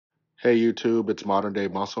Hey YouTube, it's Modern Day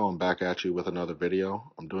Muscle. I'm back at you with another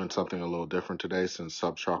video. I'm doing something a little different today since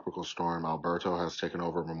subtropical storm Alberto has taken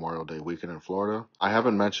over Memorial Day weekend in Florida. I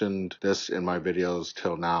haven't mentioned this in my videos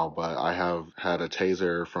till now, but I have had a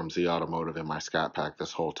Tazer from Z Automotive in my Scat Pack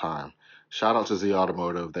this whole time. Shout out to Z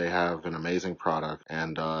Automotive. They have an amazing product,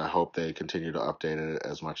 and I hope they continue to update it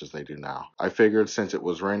as much as they do now. I figured since it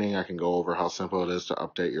was raining, I can go over how simple it is to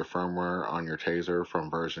update your firmware on your Tazer from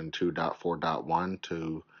version 2.4.1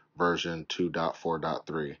 to version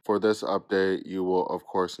 2.4.3. For this update, you will of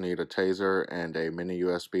course need a Tazer and a mini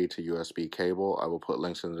USB to USB cable. I will put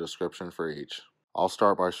links in the description for each. I'll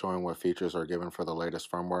start by showing what features are given for the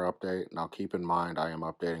latest firmware update. Now keep in mind I am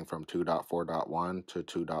updating from 2.4.1 to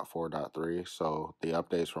 2.4.3, so the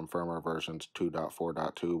updates from firmware versions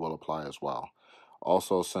 2.4.2 will apply as well.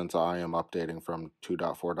 Also, since I am updating from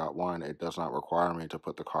 2.4.1, it does not require me to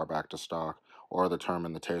put the car back to stock or the term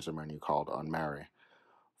in the Tazer menu called unmarry.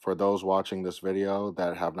 For those watching this video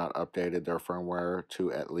that have not updated their firmware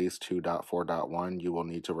to at least 2.4.1, you will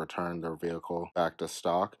need to return their vehicle back to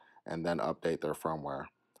stock and then update their firmware.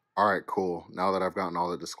 Alright, cool. Now that I've gotten all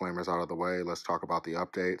the disclaimers out of the way, let's talk about the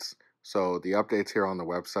updates. So the updates here on the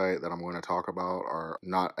website that I'm going to talk about are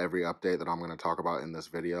not every update that I'm going to talk about in this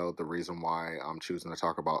video. The reason why I'm choosing to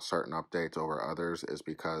talk about certain updates over others is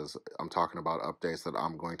because I'm talking about updates that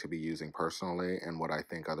I'm going to be using personally and what I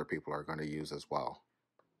think other people are going to use as well.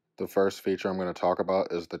 The first feature I'm going to talk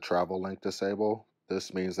about is the travel link disable.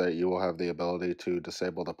 This means that you will have the ability to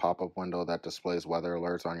disable the pop-up window that displays weather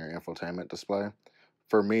alerts on your infotainment display.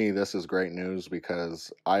 For me, this is great news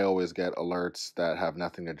because I always get alerts that have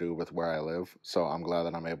nothing to do with where I live, so I'm glad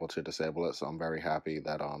that I'm able to disable it. So I'm very happy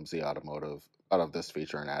that Z Automotive thought of this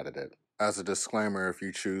feature and added it. As a disclaimer, if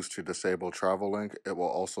you choose to disable Travel Link, it will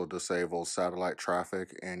also disable satellite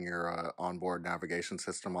traffic in your onboard navigation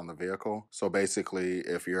system on the vehicle. So basically,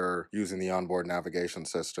 if you're using the onboard navigation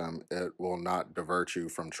system, it will not divert you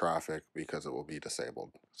from traffic because it will be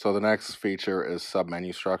disabled. So the next feature is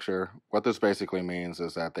submenu structure. What this basically means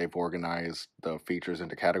is that they've organized the features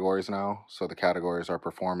into categories now. So the categories are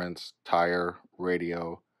performance, tire,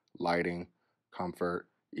 radio, lighting, comfort,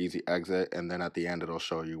 easy exit, and then at the end it'll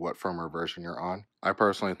show you what firmware version you're on. I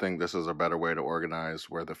personally think this is a better way to organize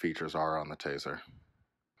where the features are on the Tazer.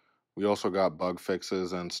 We also got bug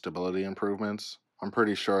fixes and stability improvements. I'm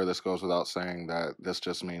pretty sure this goes without saying that this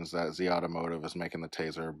just means that Z Automotive is making the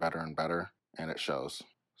Tazer better and better, and it shows.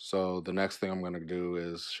 So the next thing I'm going to do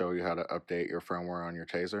is show you how to update your firmware on your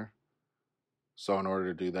Tazer. So in order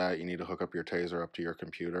to do that, you need to hook up your Tazer up to your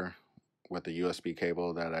computer with the USB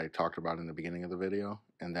cable that I talked about in the beginning of the video.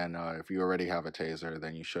 And then if you already have a Tazer,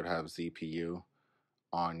 then you should have ZPU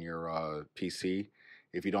on your PC.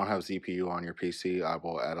 If you don't have ZPU on your PC, I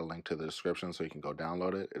will add a link to the description so you can go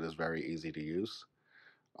download it. It is very easy to use.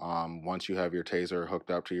 Once you have your Tazer hooked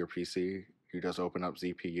up to your PC, you just open up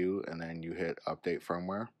ZPU and then you hit update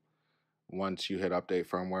firmware. Once you hit update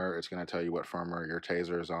firmware, it's going to tell you what firmware your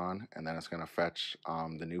Tazer is on, and then it's going to fetch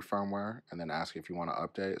the new firmware and then ask if you want to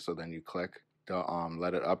update. So then you click to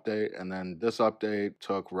let it update, and then this update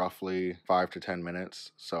took roughly 5 to 10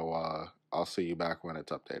 minutes. So I'll see you back when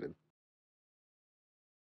it's updated.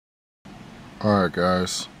 Alright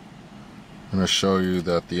guys, I'm going to show you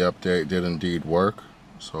that the update did indeed work.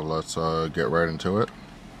 So let's get right into it.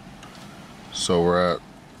 So we're at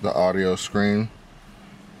the audio screen.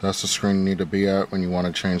 That's the screen you need to be at when you want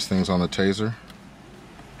to change things on the Tazer.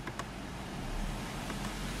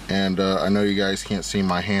 And I know you guys can't see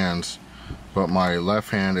my hands, but my left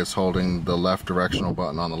hand is holding the left directional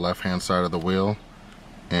button on the left hand side of the wheel.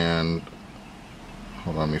 And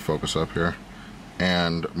hold on, let me focus up here.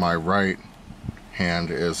 And my right hand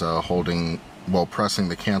is pressing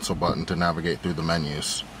the cancel button to navigate through the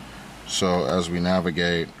menus. So as we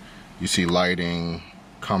navigate, you see lighting,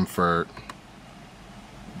 comfort,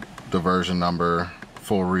 the version number,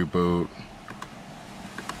 full reboot,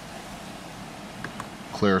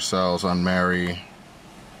 clear cells, unmarry,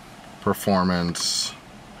 performance,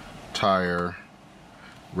 tire,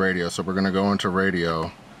 radio. So we're going to go into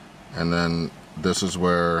radio, and then this is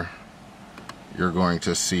where you're going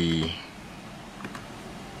to see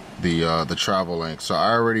the travel link. So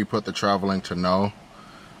I already put the travel link to no.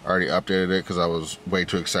 I already updated it because I was way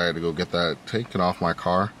too excited to go get that taken off my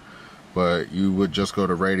car. But you would just go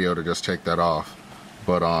to radio to just take that off.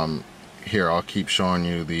 But here, I'll keep showing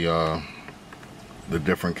you the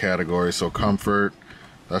different categories. So comfort,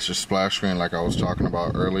 that's your splash screen like I was talking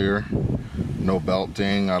about earlier. No belt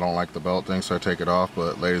ding, I don't like the belt ding, so I take it off.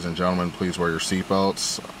 But ladies and gentlemen, please wear your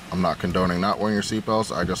seatbelts. I'm not condoning not wearing your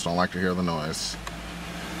seatbelts, I just don't like to hear the noise.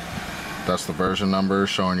 That's the version number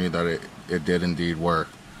showing you that it did indeed work.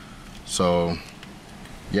 So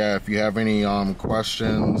yeah, if you have any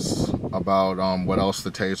questions about what else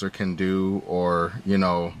the Tazer can do, or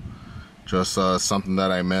just something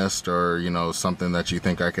that I missed, or something that you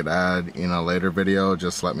think I could add in a later video,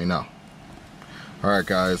 just let me know. Alright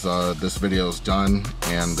guys, this video is done,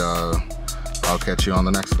 and I'll catch you on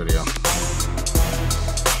the next video.